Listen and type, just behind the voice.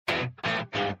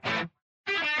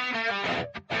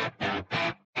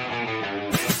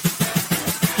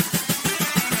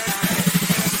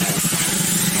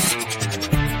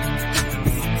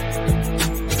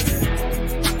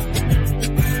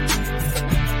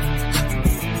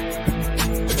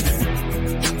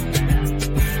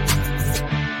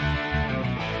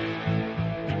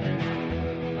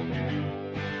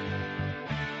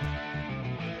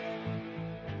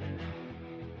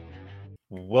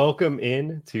welcome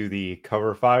in to the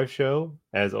Cover 5 show.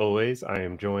 As always, I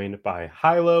am joined by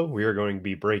Hilo. We are going to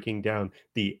be breaking down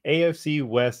the AFC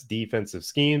West defensive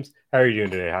schemes. How are you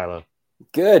doing today, Hilo?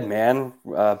 Good, man.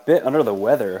 A bit under the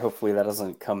weather. Hopefully that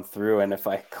doesn't come through. And if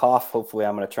I cough, hopefully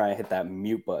I'm going to try and hit that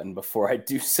mute button before I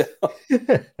do so.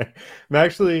 I'm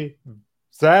actually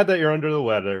sad that you're under the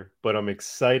weather, but I'm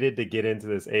excited to get into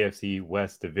this AFC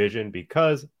West division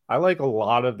because I like a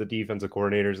lot of the defensive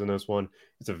coordinators in this one.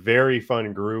 It's a very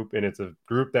fun group, and it's a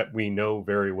group that we know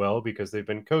very well because they've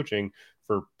been coaching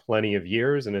for plenty of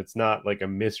years, and it's not like a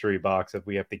mystery box if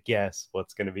we have to guess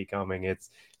what's going to be coming.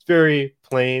 It's very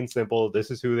plain, simple.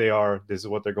 This is who they are. This is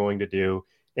what they're going to do,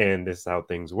 and this is how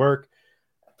things work.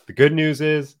 The good news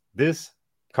is this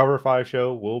Cover 5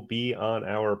 show will be on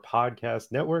our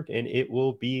podcast network, and it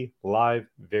will be live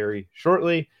very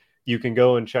shortly. You can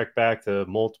go and check back to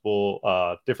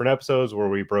multiple different episodes where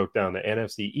we broke down the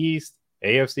NFC East,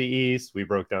 AFC East. We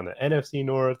broke down the NFC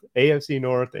North, AFC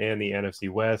North, and the NFC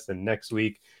West. And next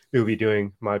week, we'll be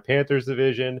doing my Panthers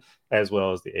division as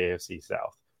well as the AFC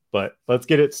South. But let's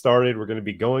get it started. We're going to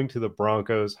be going to the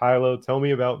Broncos. Hilo, tell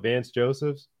me about Vance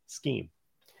Joseph's scheme.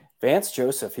 Vance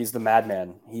Joseph, he's the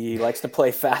madman. He likes to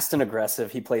play fast and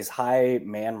aggressive. He plays high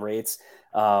man rates.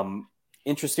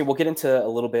 Interesting. We'll get into a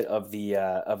little bit of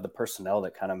the personnel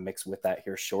that kind of mix with that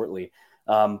here shortly.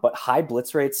 But high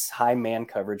blitz rates, high man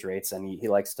coverage rates, and he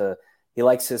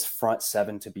likes his front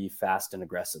seven to be fast and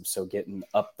aggressive. So getting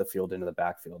up the field into the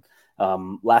backfield.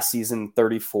 Last season,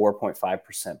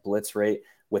 34.5% blitz rate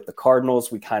with the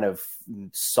Cardinals. We kind of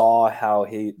saw how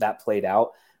that played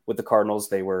out. With the Cardinals,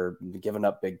 they were giving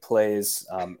up big plays,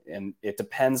 and it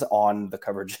depends on the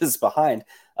coverages behind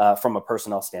from a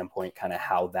personnel standpoint, kind of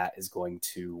how that is going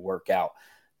to work out.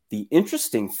 The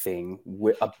interesting thing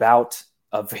about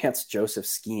a Vance Joseph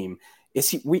scheme is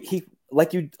he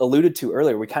like you alluded to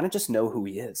earlier, we kind of just know who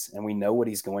he is and we know what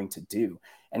he's going to do,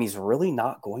 and he's really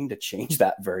not going to change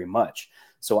that very much.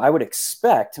 So I would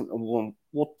expect,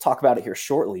 we'll talk about it here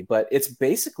shortly, but it's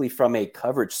basically from a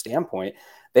coverage standpoint.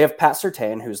 They have Pat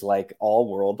Surtain, who's like all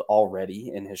world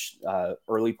already in his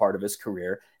early part of his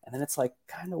career. And then it's like,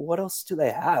 kind of what else do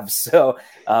they have? So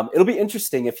it'll be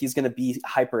interesting if he's going to be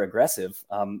hyper aggressive.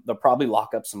 They'll probably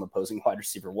lock up some opposing wide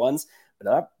receiver ones.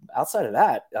 But outside of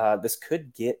that, this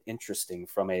could get interesting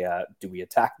from a do we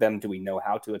attack them? Do we know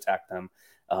how to attack them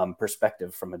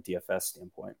perspective from a DFS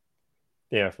standpoint?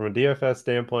 Yeah, from a DFS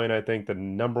standpoint, I think the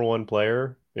number one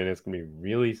player, and it's going to be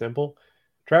really simple,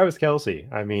 Travis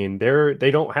Kelce. I mean,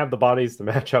 they don't have the bodies to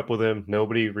match up with him.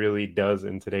 Nobody really does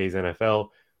in today's NFL.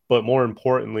 But more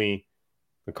importantly,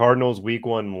 the Cardinals week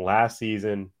 1 last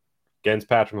season against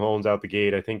Patrick Mahomes out the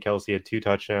gate, I think Kelce had 2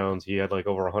 touchdowns. He had like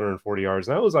over 140 yards.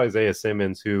 And that was Isaiah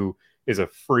Simmons, who is a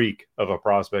freak of a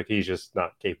prospect. He's just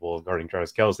not capable of guarding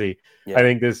Travis Kelce. Yeah. I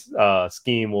think this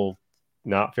scheme will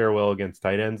not fare well against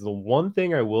tight ends. The one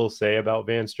thing I will say about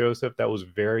Vance Joseph that was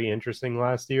very interesting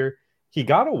last year, he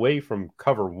got away from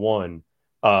cover 1.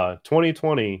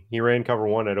 2020, he ran cover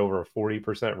 1 at over a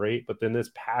 40% rate, but then this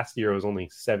past year it was only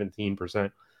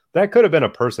 17%. That could have been a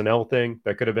personnel thing.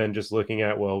 That could have been just looking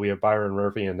at, well, we have Byron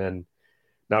Murphy and then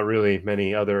not really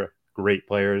many other great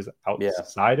players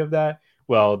outside of that.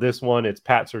 Well, this one, it's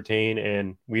Pat Surtain,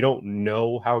 and we don't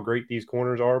know how great these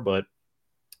corners are, but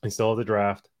we still have the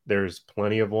draft. There's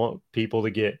plenty of people to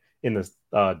get in this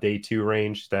day 2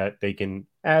 range that they can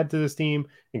add to this team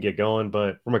and get going.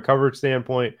 But from a coverage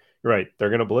standpoint, you're right, they're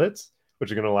going to blitz, which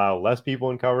is going to allow less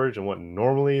people in coverage than what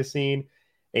normally is seen.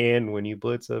 And when you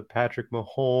blitz a Patrick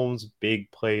Mahomes,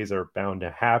 big plays are bound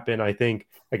to happen. I think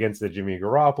against the Jimmy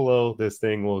Garoppolo, this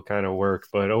thing will kind of work.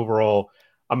 But overall,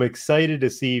 I'm excited to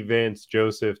see Vance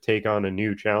Joseph take on a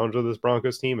new challenge with this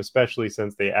Broncos team, especially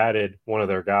since they added one of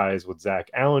their guys with Zach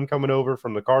Allen coming over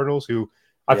from the Cardinals, who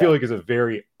I feel like is a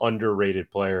very underrated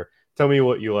player. Tell me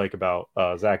what you like about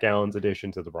Zach Allen's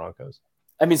addition to the Broncos.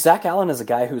 I mean, Zach Allen is a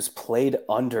guy who's played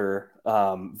under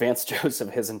Vance Joseph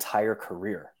his entire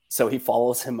career. So he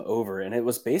follows him over, and it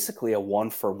was basically a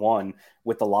 1-for-1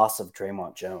 with the loss of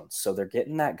Draymond Jones. So they're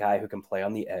getting that guy who can play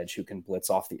on the edge, who can blitz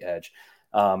off the edge.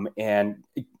 And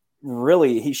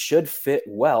really, he should fit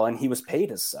well, and he was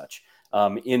paid as such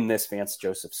in this Vance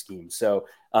Joseph scheme. So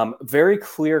very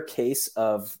clear case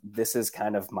of this is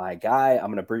kind of my guy. I'm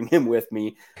going to bring him with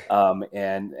me.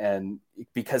 And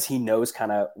because he knows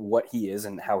kind of what he is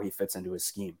and how he fits into his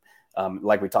scheme.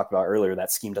 Like we talked about earlier,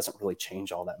 that scheme doesn't really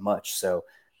change all that much. So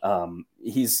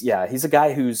he's a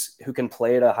guy who can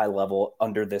play at a high level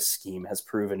under this scheme, has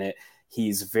proven it.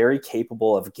 He's very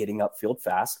capable of getting upfield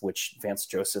fast, which Vance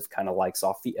Joseph kind of likes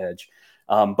off the edge.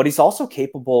 But he's also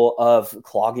capable of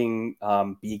clogging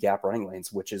B gap running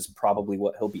lanes, which is probably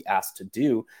what he'll be asked to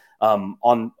do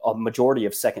on a majority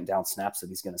of second down snaps that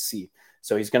he's going to see.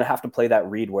 So he's going to have to play that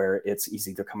read where it's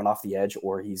either coming off the edge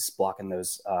or he's blocking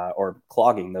those or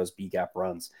clogging those B gap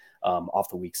runs off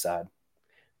the weak side.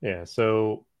 Yeah.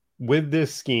 So with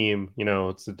this scheme,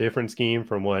 it's a different scheme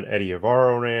from what Eddie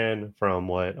Avaro ran, from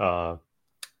what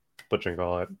you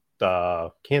call it.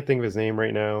 Can't think of his name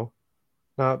right now.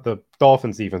 Not the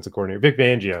Dolphins defensive coordinator, Vic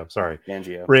Fangio. Sorry,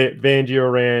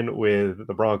 Fangio ran with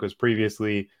the Broncos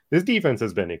previously. This defense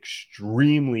has been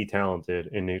extremely talented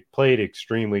and it played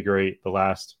extremely great the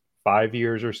last 5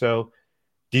 years or so.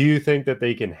 Do you think that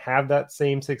they can have that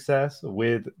same success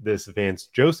with this Vance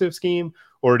Joseph scheme,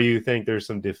 or do you think there's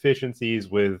some deficiencies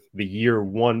with the year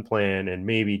one plan and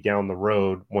maybe down the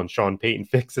road, once Sean Payton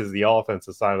fixes the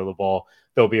offensive side of the ball,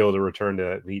 they'll be able to return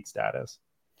to elite status?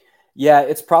 Yeah,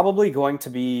 it's probably going to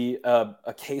be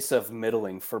a case of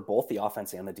middling for both the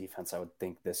offense and the defense, I would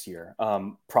think, this year.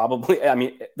 Probably, I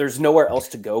mean, there's nowhere else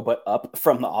to go but up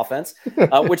from the offense,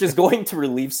 which is going to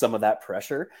relieve some of that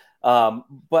pressure.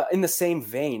 But in the same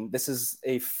vein, this is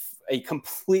a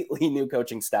completely new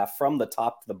coaching staff from the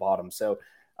top to the bottom. So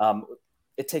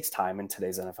it takes time in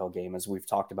today's NFL game, as we've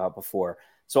talked about before.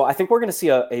 So I think we're going to see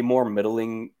a more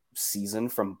middling season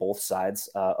from both sides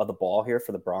of the ball here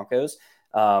for the Broncos.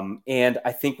 And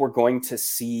I think we're going to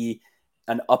see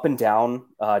an up and down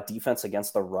defense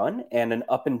against the run and an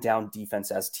up and down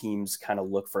defense as teams kind of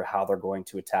look for how they're going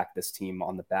to attack this team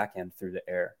on the back end through the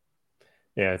air.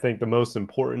 Yeah, I think the most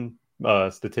important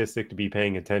statistic to be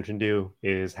paying attention to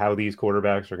is how these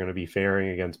quarterbacks are going to be faring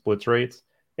against blitz rates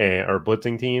or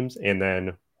blitzing teams. And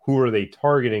then who are they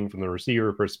targeting from the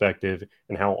receiver perspective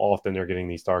and how often they're getting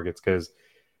these targets. Because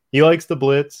he likes to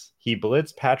blitz. He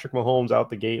blitzed Patrick Mahomes out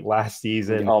the gate last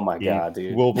season. Oh my God,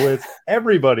 dude. Will blitz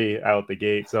everybody out the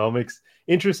gate. So I'm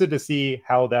interested to see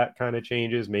how that kind of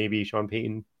changes. Maybe Sean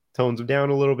Payton tones him down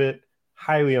a little bit.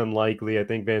 Highly unlikely. I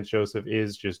think Vance Joseph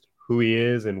is just who he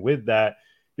is. And with that,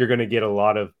 you're going to get a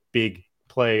lot of big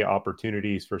play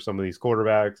opportunities for some of these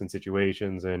quarterbacks and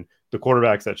situations. And the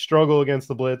quarterbacks that struggle against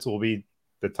the blitz will be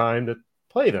the time to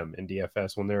play them in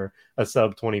DFS when they're a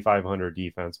sub 2,500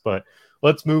 defense. But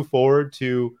let's move forward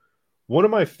to one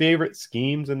of my favorite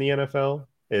schemes in the NFL.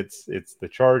 It's the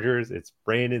Chargers. It's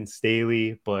Brandon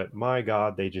Staley, but my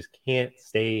God, they just can't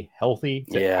stay healthy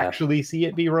to actually see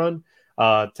it be run.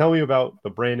 Tell me about the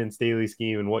Brandon Staley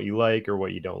scheme and what you like or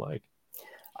what you don't like.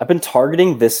 I've been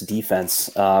targeting this defense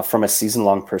from a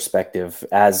season-long perspective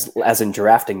as in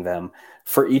drafting them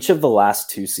for each of the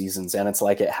last 2 seasons, and it's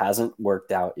like it hasn't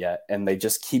worked out yet, and they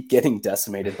just keep getting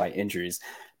decimated by injuries.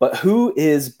 But who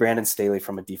is Brandon Staley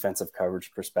from a defensive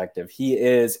coverage perspective? He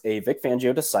is a Vic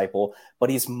Fangio disciple, but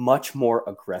he's much more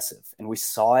aggressive, and we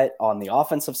saw it on the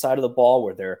offensive side of the ball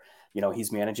where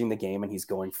he's managing the game and he's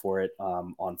going for it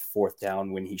on 4th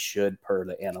down when he should per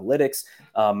the analytics.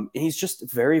 And he's just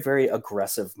very, very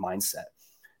aggressive mindset.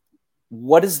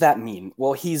 What does that mean?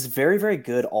 Well, he's very, very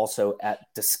good also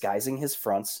at disguising his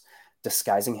fronts,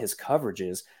 disguising his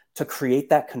coverages to create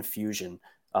that confusion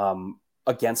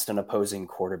against an opposing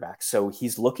quarterback. So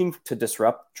he's looking to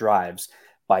disrupt drives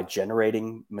by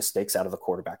generating mistakes out of the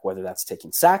quarterback, whether that's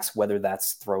taking sacks, whether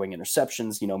that's throwing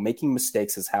interceptions. Making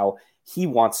mistakes is how he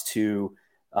wants to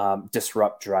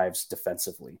disrupt drives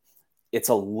defensively. It's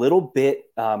a little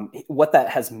bit what that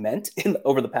has meant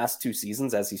over the past 2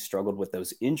 seasons as he struggled with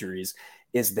those injuries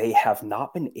is they have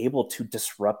not been able to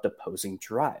disrupt opposing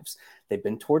drives. They've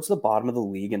been towards the bottom of the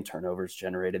league in turnovers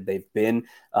generated. They've been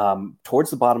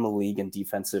towards the bottom of the league in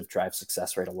defensive drive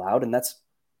success rate allowed. And that's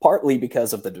partly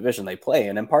because of the division they play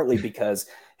in and partly because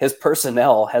his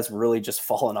personnel has really just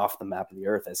fallen off the map of the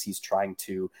earth as he's trying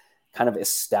to kind of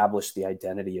establish the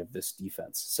identity of this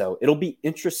defense. So it'll be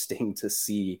interesting to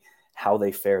see how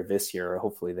they fare this year.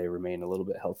 Hopefully they remain a little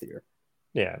bit healthier.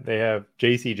 Yeah, they have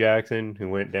J.C. Jackson, who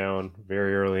went down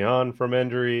very early on from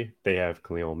injury. They have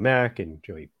Khalil Mack and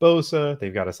Joey Bosa.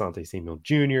 They've got Asante Samuel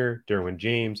Jr., Derwin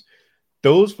James.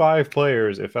 Those 5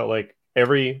 players, it felt like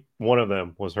every one of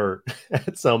them was hurt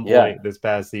at some point this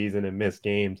past season and missed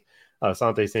games.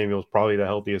 Asante Samuel is probably the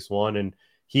healthiest one, and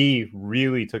he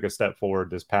really took a step forward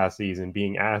this past season,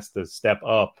 being asked to step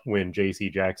up when J.C.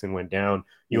 Jackson went down.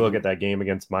 You look at that game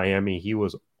against Miami, he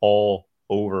was all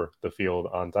over the field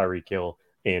on Tyreek Hill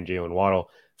and Jalen Waddle.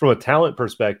 From a talent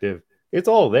perspective, it's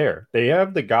all there. They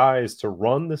have the guys to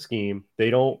run the scheme. They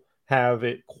don't have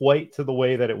it quite to the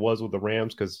way that it was with the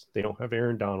Rams because they don't have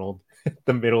Aaron Donald at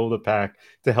the middle of the pack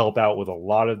to help out with a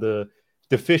lot of the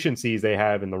deficiencies they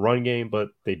have in the run game, but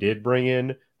they did bring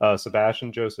in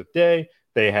Sebastian Joseph Day.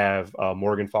 They have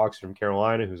Morgan Fox from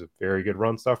Carolina, who's a very good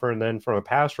run stuffer. And then from a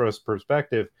pass rush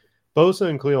perspective, Bosa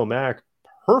and Khalil Mack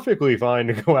perfectly fine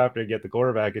to go after and get the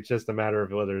quarterback. It's just a matter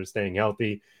of whether they're staying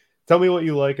healthy. Tell me what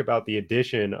you like about the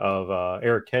addition of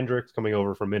Eric Kendricks coming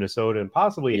over from Minnesota and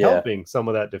possibly Yeah. helping some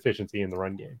of that deficiency in the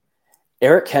run game.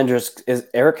 Eric Kendricks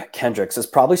is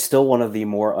probably still one of the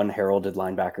more unheralded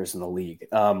linebackers in the league.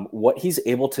 What he's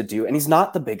able to do, and he's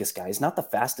not the biggest guy, he's not the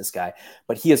fastest guy,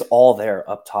 but he is all there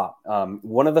up top.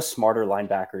 One of the smarter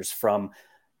linebackers from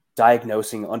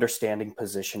diagnosing, understanding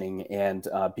positioning, and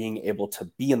being able to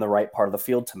be in the right part of the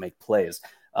field to make plays.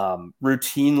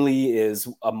 Routinely is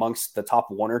amongst the top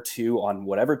 1 or 2 on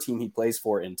whatever team he plays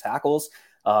for in tackles.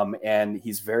 And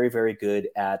he's very, very good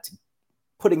at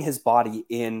putting his body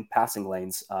in passing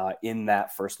lanes in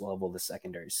that first level of the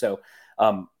secondary. So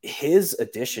his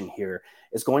addition here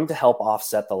is going to help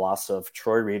offset the loss of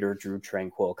Troy Reader, Drew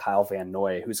Tranquil, Kyle Van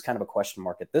Noy, who's kind of a question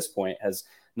mark at this point, has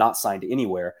not signed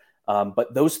anywhere.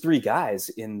 But those 3 guys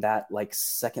in that like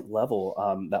second level,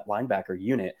 that linebacker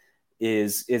unit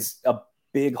is a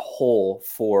big hole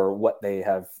for what they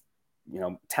have,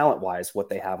 talent wise, what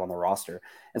they have on the roster.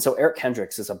 And so Eric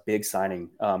Kendricks is a big signing.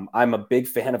 I'm a big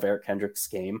fan of Eric Kendricks'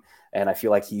 game, and I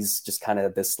feel like he's just kind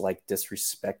of this like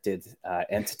disrespected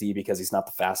entity because he's not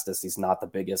the fastest, he's not the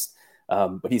biggest,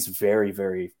 but he's very,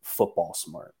 very football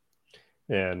smart.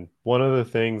 And one of the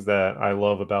things that I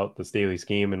love about the Staley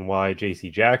scheme and why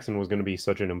JC Jackson was going to be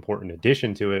such an important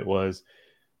addition to it was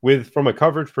from a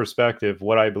coverage perspective,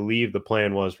 what I believe the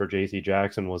plan was for JC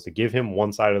Jackson was to give him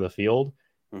one side of the field.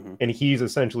 Mm-hmm. And he's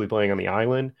essentially playing on the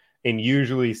island. And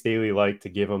usually Staley liked to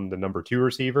give him the number 2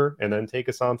 receiver and then take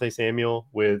Asante Samuel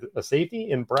with a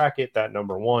safety and bracket that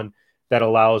number 1 that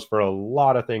allows for a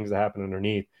lot of things to happen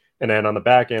underneath. And then on the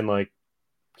back end, like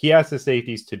he asks his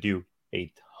safeties to do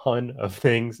a ton of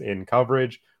things in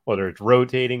coverage, whether it's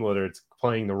rotating, whether it's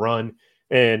playing the run.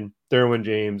 And Derwin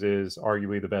James is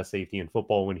arguably the best safety in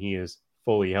football when he is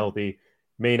fully healthy.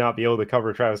 May not be able to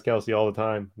cover Travis Kelce all the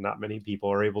time. Not many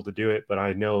people are able to do it, but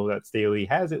I know that Staley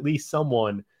has at least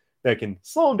someone that can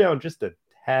slow him down just a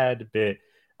tad bit.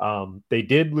 They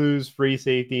did lose free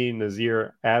safety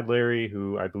Nazir Adlery,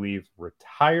 who I believe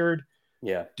retired.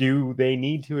 Yeah. Do they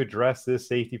need to address this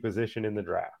safety position in the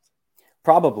draft?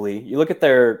 Probably. You look at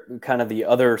their kind of the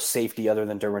other safety other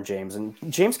than Derwin James, and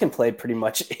James can play pretty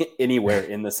much anywhere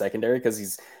in the secondary because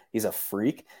he's a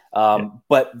freak.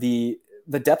 But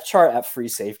the depth chart at free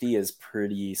safety is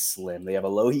pretty slim. They have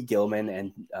Alohi Gilman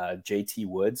and JT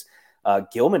Woods.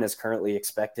 Gilman is currently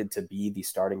expected to be the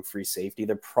starting free safety.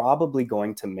 They're probably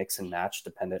going to mix and match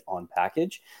dependent on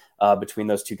package between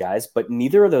those 2 guys, but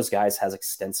neither of those guys has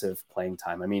extensive playing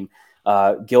time. I mean,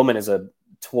 Gilman is a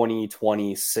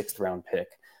 2020 6th round pick.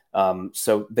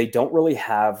 So they don't really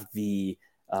have the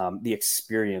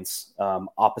experience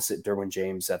opposite Derwin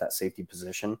James at that safety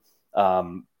position.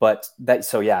 But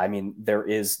I mean,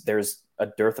 there's a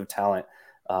dearth of talent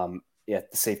at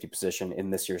the safety position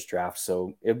in this year's draft.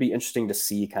 So it'd be interesting to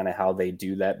see kind of how they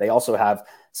do that. They also have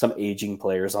some aging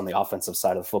players on the offensive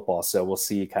side of the football. So we'll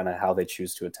see kind of how they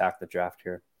choose to attack the draft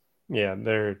here. Yeah,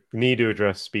 they need to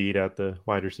address speed at the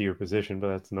wide receiver position, but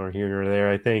that's nor here nor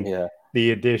there. I think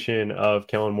the addition of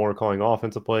Kellen Moore calling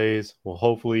offensive plays will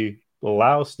hopefully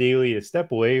allow Staley to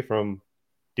step away from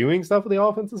doing stuff with the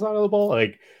offensive side of the ball.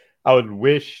 Like, I would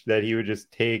wish that he would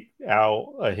just take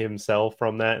out himself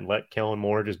from that and let Kellen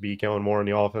Moore just be Kellen Moore on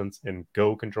the offense and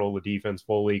go control the defense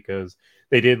fully, because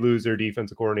they did lose their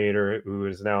defensive coordinator, who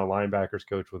is now a linebackers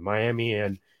coach with Miami,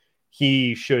 and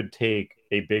he should take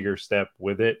a bigger step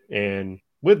with it. And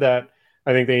with that,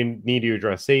 I think they need to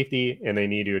address safety and they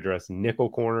need to address nickel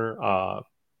corner,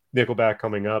 nickelback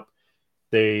coming up.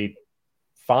 They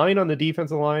fine on the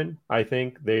defensive line. I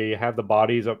think they have the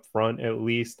bodies up front, at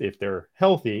least if they're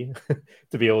healthy,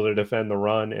 to be able to defend the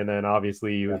run. And then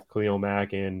obviously with Khalil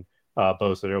Mack and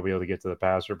Bosa, they'll be able to get to the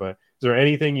passer. But is there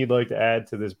anything you'd like to add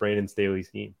to this Brandon Staley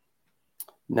scheme?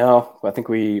 No, I think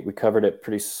we covered it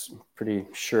pretty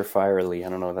surefirely. I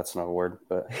don't know if that's not a word,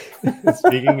 but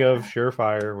speaking of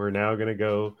surefire, we're now going to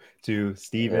go to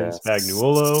Steven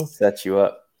Spagnuolo. Set you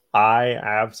up. I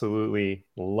absolutely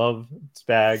love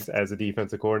Spags as a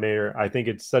defensive coordinator. I think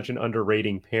it's such an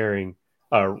underrated pairing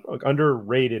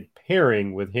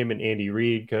with him and Andy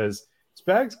Reid, because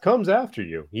Spags comes after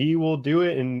you. He will do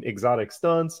it in exotic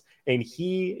stunts, and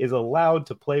he is allowed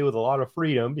to play with a lot of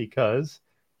freedom because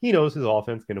he knows his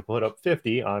offense is going to put up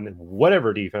 50 on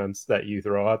whatever defense that you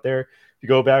throw out there. If you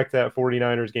go back to that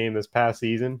 49ers game this past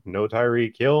season, no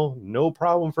Tyreek Hill, no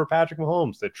problem for Patrick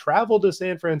Mahomes to travel to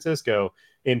San Francisco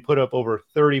and put up over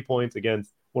 30 points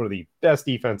against one of the best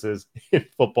defenses in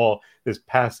football this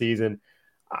past season.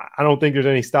 I don't think there's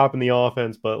any stopping the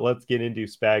offense, but let's get into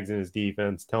Spags and his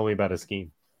defense. Tell me about his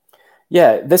scheme.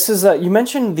 Yeah, this is you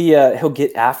mentioned the he'll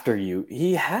get after you.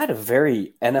 He had a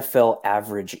very NFL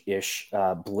average-ish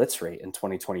blitz rate in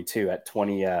 2022 at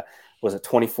 20 was it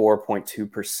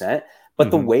 24.2%.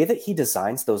 But the way that he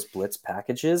designs those blitz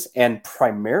packages, and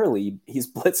primarily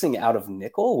he's blitzing out of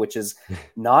nickel, which is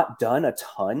not done a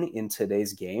ton in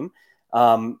today's game.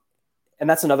 And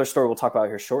that's another story we'll talk about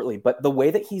here shortly. But the way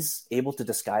that he's able to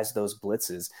disguise those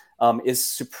blitzes is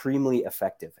supremely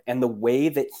effective. And the way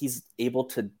that he's able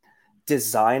to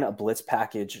design a blitz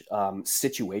package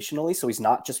situationally, so he's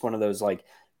not just one of those like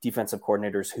defensive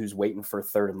coordinators who's waiting for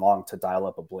third and long to dial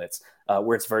up a blitz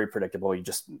where it's very predictable. You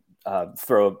just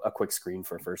throw a quick screen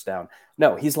for a first down.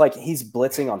 No, he's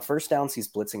blitzing on first downs. He's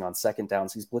blitzing on second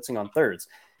downs. He's blitzing on thirds.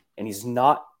 And he's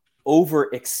not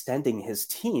overextending his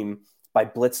team by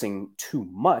blitzing too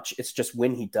much. It's just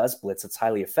when he does blitz, it's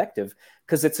highly effective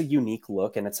because it's a unique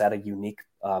look and it's at a unique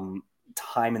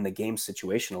time in the game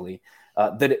situationally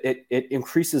that it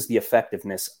increases the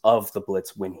effectiveness of the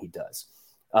blitz when he does.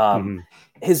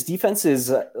 His defense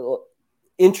is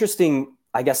interesting.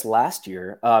 I guess last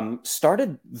year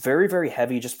started very, very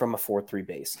heavy just from a 4-3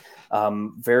 base.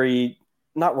 Very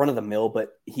not run of the mill,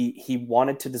 but he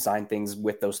wanted to design things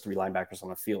with those three linebackers on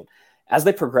the field. As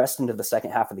they progressed into the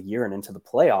second half of the year and into the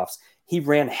playoffs, he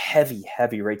ran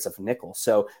heavy rates of nickel.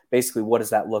 So basically, what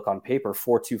does that look on paper?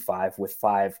 4-2-5 with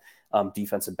 5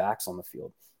 defensive backs on the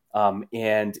field.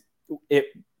 And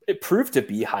it proved to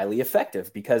be highly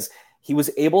effective because he was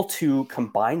able to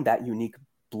combine that unique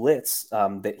blitz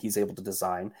that he's able to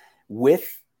design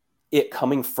with it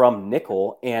coming from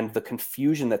nickel and the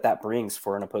confusion that brings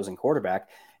for an opposing quarterback.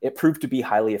 It proved to be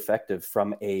highly effective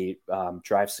from a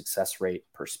drive success rate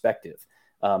perspective.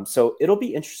 So it'll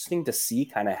be interesting to see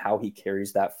kind of how he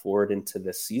carries that forward into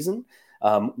this season,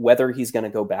 whether he's going to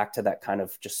go back to that kind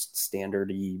of just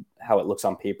standardy, how it looks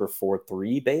on paper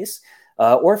 4-3 base,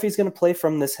 or if he's going to play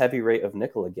from this heavy rate of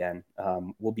nickel again,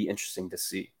 will be interesting to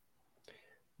see.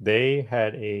 They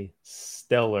had a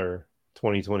stellar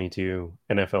 2022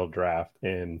 NFL draft,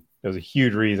 and there was a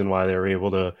huge reason why they were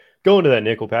able to go into that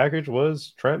nickel package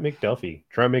was Trent McDuffie.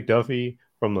 Trent McDuffie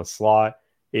from the slot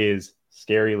is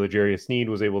scary. L'Jarius Sneed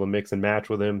was able to mix and match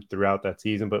with him throughout that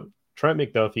season, but Trent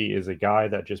McDuffie is a guy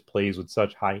that just plays with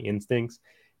such high instincts,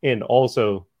 and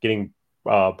also getting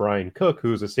Brian Cook,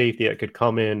 who's a safety that could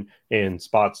come in and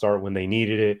spot start when they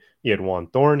needed it. You had Juan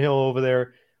Thornhill over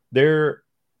there. Their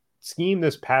scheme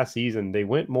this past season, they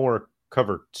went more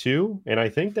cover 2, and I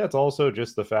think that's also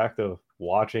just the fact of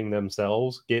watching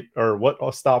themselves get, or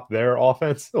what stopped their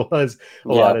offense was a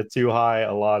lot of too high,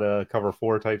 a lot of cover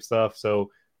 4 type stuff. So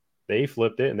they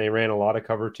flipped it and they ran a lot of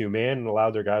cover 2 man and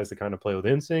allowed their guys to kind of play with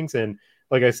instincts. And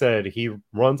like I said, he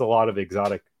runs a lot of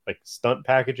exotic like stunt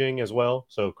packaging as well.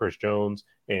 So Chris Jones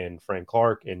and Frank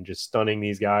Clark, and just stunning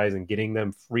these guys and getting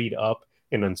them freed up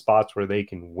and in spots where they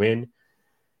can win.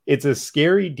 It's a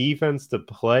scary defense to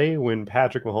play when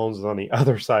Patrick Mahomes is on the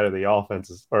other side of the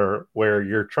offense, or where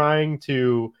you're trying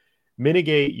to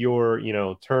mitigate your,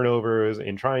 turnovers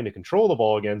and trying to control the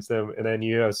ball against them. And then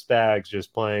you have Spags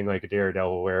just playing like a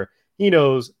daredevil, where he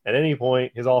knows at any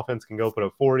point his offense can go put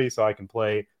up 40. So I can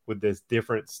play with this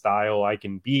different style. I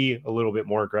can be a little bit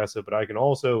more aggressive, but I can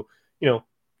also,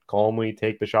 calmly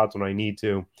take the shots when I need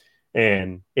to.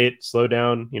 And it slowed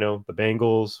down, the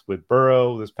Bengals with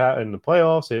Burrow in the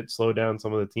playoffs. It slowed down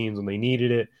some of the teams when they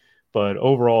needed it. But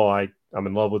overall, I'm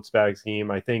in love with Spags' team.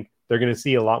 I think they're going to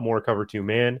see a lot more cover 2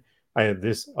 man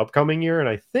this upcoming year. And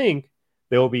I think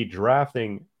they'll be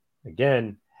drafting,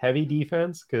 again, heavy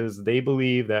defense, because they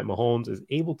believe that Mahomes is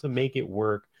able to make it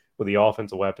work with the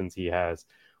offensive weapons he has.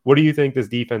 What do you think this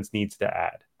defense needs to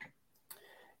add?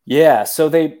 Yeah, so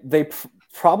they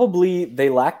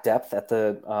lack depth at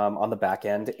the on the back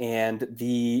end, and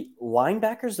the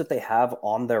linebackers that they have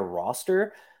on their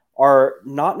roster are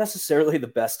not necessarily the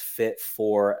best fit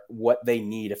for what they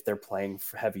need if they're playing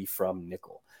heavy from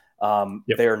nickel.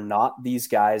 They're not these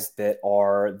guys that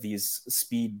are these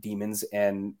speed demons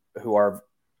and who are,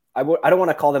 I don't want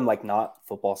to call them like not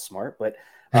football smart, but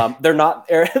they're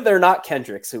not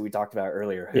Kendricks, who we talked about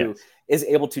earlier, who is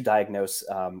able to diagnose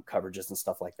coverages and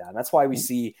stuff like that. And that's why we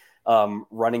see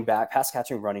pass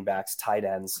catching running backs, tight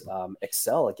ends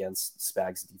excel against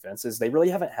Spags defenses. They really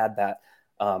haven't had that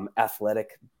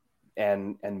athletic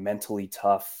and mentally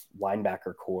tough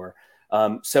linebacker core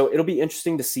So it'll be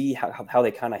interesting to see how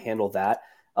they kind of handle that.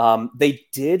 They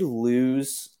did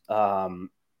lose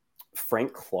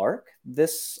Frank Clark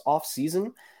this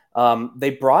offseason.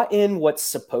 They brought in what's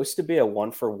supposed to be a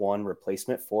 1-for-1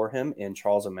 replacement for him in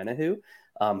Charles Omenihu,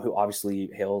 who obviously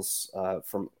hails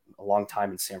from a long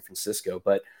time in San Francisco.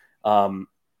 But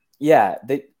yeah,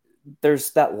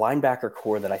 there's that linebacker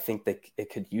core that I think that it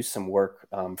could use some work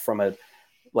from a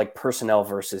like personnel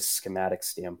versus schematic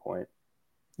standpoint.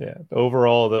 Yeah.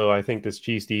 Overall, though, I think this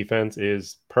Chiefs defense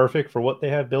is perfect for what they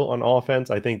have built on offense.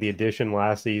 I think the addition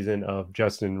last season of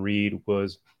Justin Reed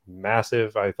was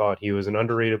massive. I thought he was an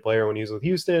underrated player when he was with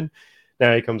Houston.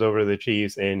 Now he comes over to the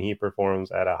Chiefs and he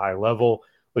performs at a high level.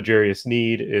 L'Jarius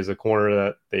Sneed is a corner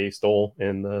that they stole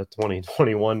in the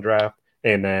 2021 draft.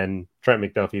 And then Trent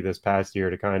McDuffie this past year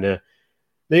to kind of,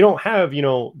 they don't have,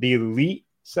 the elite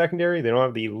secondary. They don't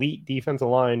have the elite defensive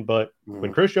line, but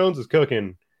when Chris Jones is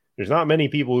cooking, there's not many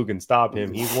people who can stop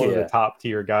him. He's one of the top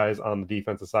tier guys on the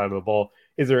defensive side of the ball.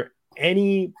 Is there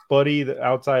anybody that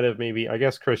outside of maybe, I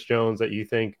guess, Chris Jones that you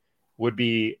think would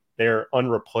be they're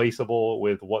unreplaceable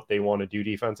with what they want to do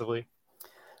defensively?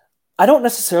 I don't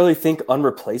necessarily think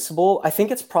unreplaceable. I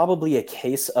think it's probably a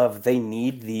case of they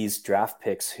need these draft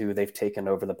picks who they've taken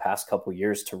over the past couple of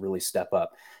years to really step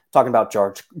up. Talking about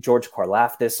George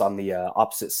Karlaftis on the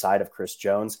opposite side of Chris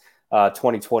Jones,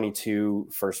 2022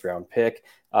 first round pick.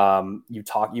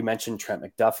 You mentioned Trent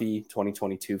McDuffie,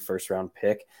 2022 first round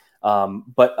pick.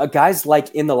 But guys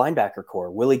like in the linebacker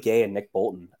core, Willie Gay and Nick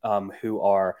Bolton,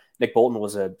 Nick Bolton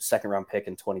was a second round pick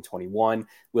in 2021,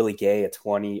 Willie Gay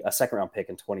a second round pick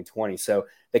in 2020. So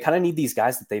they kind of need these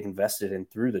guys that they've invested in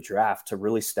through the draft to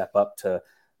really step up to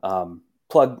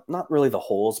plug not really the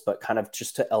holes, but kind of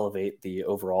just to elevate the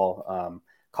overall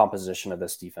composition of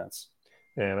this defense.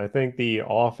 And I think the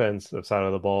offensive side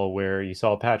of the ball, where you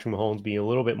saw Patrick Mahomes be a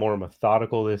little bit more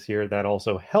methodical this year, that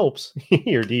also helps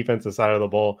your defensive side of the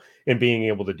ball. And being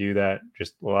able to do that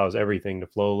just allows everything to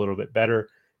flow a little bit better.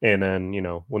 And then,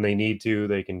 when they need to,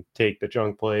 they can take the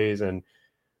chunk plays. And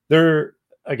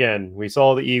again, we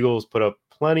saw the Eagles put up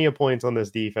plenty of points on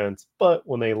this defense, but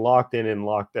when they locked in and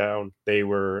locked down, they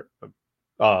were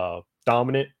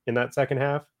dominant in that second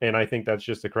half. And I think that's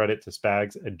just a credit to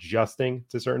Spags adjusting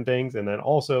to certain things. And then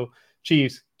also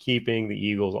Chiefs keeping the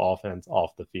Eagles offense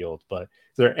off the field. But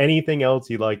is there anything else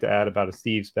you'd like to add about a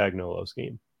Steve Spagnuolo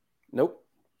scheme? Nope.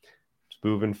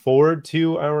 Moving forward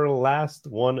to our last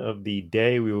one of the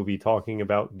day, we will be talking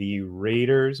about the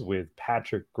Raiders with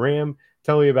Patrick Graham.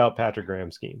 Tell me about Patrick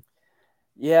Graham's scheme.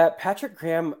 Yeah, Patrick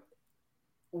Graham,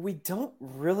 we don't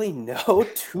really know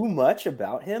too much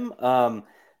about him.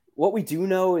 What we do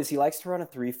know is he likes to run a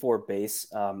 3-4 base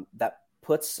that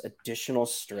puts additional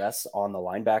stress on the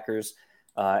linebackers,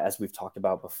 as we've talked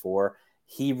about before.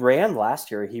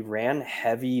 Last year, he ran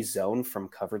heavy zone from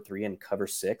cover 3 and cover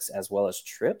 6, as well as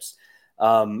trips.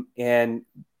 And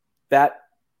that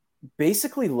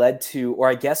basically led to, or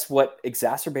I guess what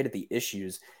exacerbated the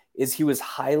issues is he was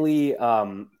highly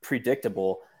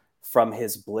predictable from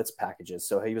his blitz packages.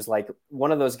 So he was like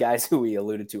one of those guys who we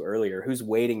alluded to earlier, who's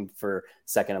waiting for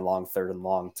second and long, third and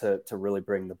long to really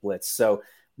bring the blitz. So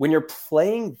when you're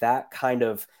playing that kind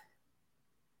of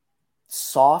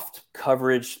soft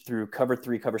coverage through cover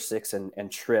 3, cover 6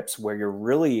 and trips, where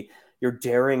you're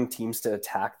daring teams to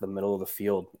attack the middle of the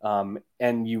field.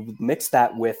 And you mix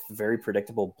that with very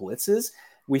predictable blitzes,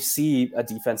 we see a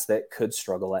defense that could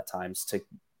struggle at times to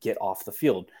get off the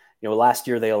field. Last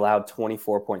year they allowed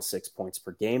 24.6 points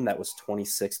per game. That was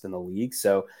 26th in the league.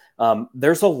 So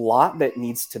there's a lot that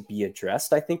needs to be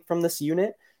addressed, I think, from this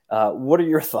unit. What are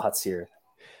your thoughts here?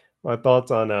 My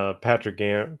thoughts on Patrick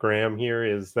Graham here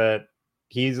is that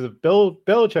he's a Bill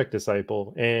Belichick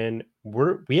disciple, and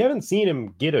we haven't seen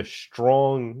him get a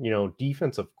strong,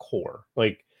 defensive core.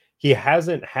 Like, he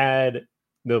hasn't had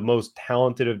the most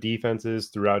talented of defenses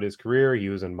throughout his career. He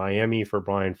was in Miami for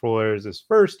Brian Flores his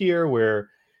first year, where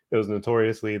it was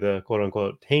notoriously the quote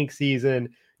unquote tank season.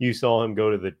 You saw him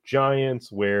go to the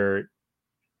Giants, where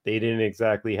they didn't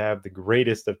exactly have the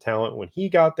greatest of talent when he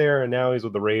got there. And now he's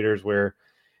with the Raiders, where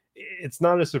it's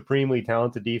not a supremely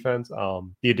talented defense.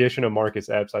 The addition of Marcus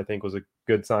Epps, I think, was a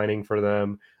good signing for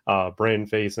them. Brandon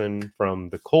Faison from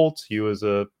the Colts, he was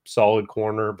a solid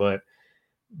corner, but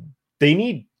they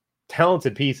need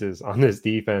talented pieces on this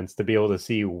defense to be able to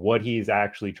see what he's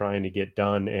actually trying to get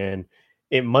done. And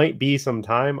it might be some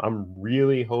time. I'm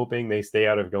really hoping they stay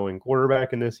out of going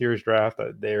quarterback in this year's draft.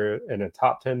 They're in a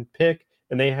top 10 pick,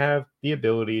 and they have the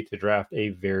ability to draft a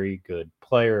very good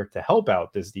player to help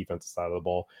out this defensive side of the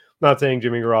ball. I'm not saying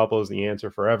Jimmy Garoppolo is the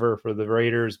answer forever for the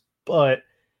Raiders, but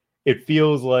it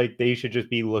feels like they should just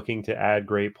be looking to add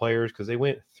great players because they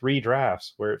went 3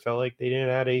 drafts where it felt like they didn't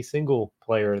add a single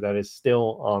player that is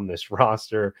still on this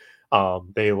roster.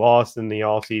 They lost in the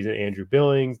offseason Andrew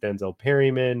Billings, Denzel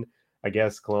Perryman, I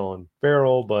guess Clelin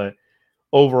Farrell, but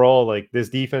overall, like this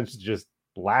defense just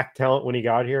lacked talent when he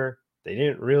got here. They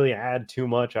didn't really add too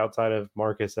much outside of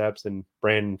Marcus Epps and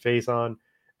Brandon Faison,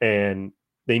 and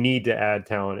they need to add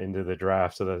talent into the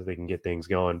draft so that they can get things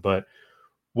going. But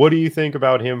what do you think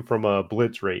about him from a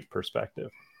blitz rate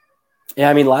perspective? Yeah,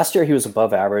 I mean, last year he was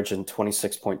above average in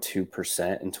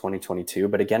 26.2% in 2022,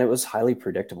 but again, it was highly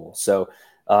predictable. So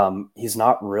he's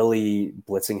not really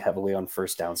blitzing heavily on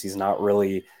first downs. He's not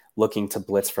really looking to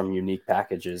blitz from unique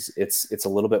packages. It's a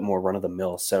little bit more run of the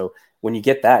mill. So when you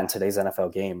get that in today's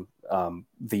NFL game,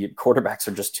 the quarterbacks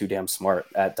are just too damn smart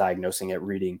at diagnosing it,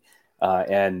 reading,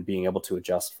 and being able to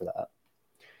adjust for that.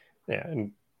 Yeah,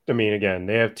 and I mean, again,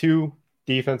 they have 2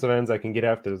 defensive ends that can get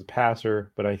after the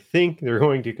passer, but I think they're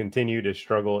going to continue to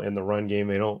struggle in the run game.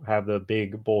 They don't have the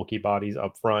big, bulky bodies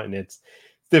up front, and it's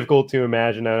difficult to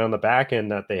imagine that on the back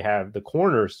end that they have the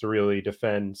corners to really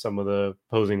defend some of the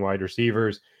opposing wide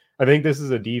receivers. I think this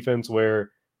is a defense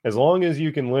where as long as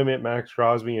you can limit Max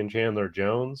Crosby and Chandler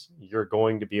Jones, you're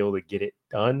going to be able to get it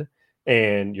done,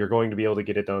 and you're going to be able to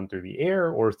get it done through the air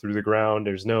or through the ground.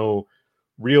 There's no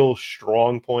real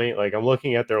strong point. Like I'm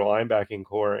looking at their linebacking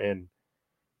core and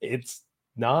it's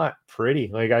not pretty.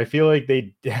 Like I feel like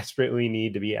they desperately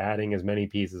need to be adding as many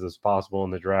pieces as possible in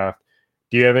the draft.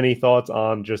 Do you have any thoughts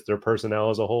on just their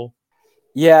personnel as a whole?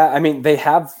 Yeah, I mean they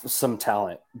have some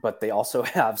talent, but they also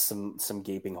have some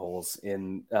gaping holes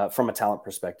in from a talent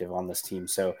perspective on this team.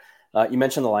 So you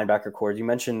mentioned the linebacker core. You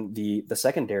mentioned the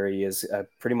secondary is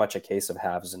pretty much a case of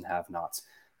haves and have-nots.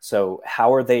 So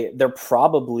how are they? They're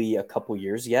probably a couple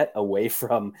years yet away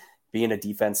from being a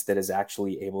defense that is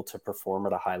actually able to perform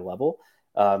at a high level.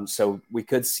 So we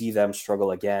could see them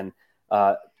struggle again.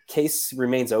 Case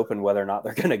remains open whether or not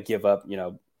they're going to give up,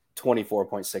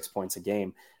 24.6 points a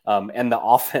game. And the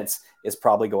offense is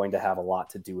probably going to have a lot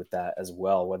to do with that as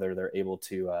well, whether they're able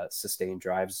to sustain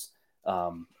drives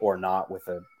or not with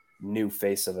a new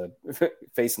face in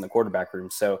the quarterback room.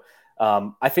 So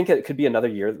I think it could be another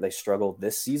year that they struggle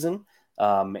this season.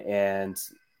 And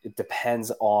it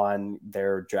depends on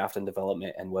their draft and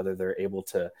development and whether they're able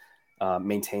to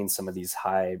maintain some of these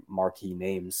high marquee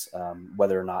names,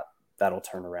 whether or not that'll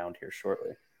turn around here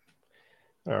shortly.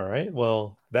 All right.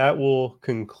 Well, that will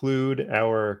conclude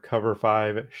our Cover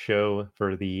 5 show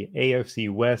for the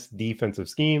AFC West defensive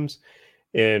schemes.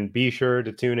 And be sure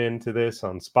to tune in to this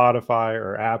on Spotify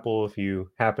or Apple. If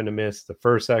you happen to miss the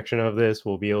first section of this,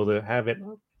 we'll be able to have it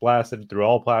blasted through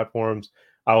all platforms.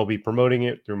 I will be promoting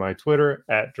it through my Twitter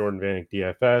at Jordan Vanek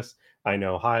DFS. I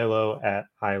know Hilo at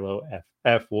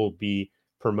HiloFF will be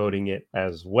promoting it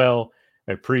as well.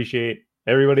 I appreciate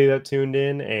everybody that tuned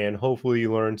in, and hopefully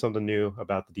you learned something new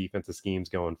about the defensive schemes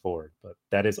going forward. But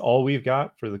that is all we've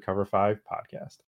got for the Cover 5 podcast.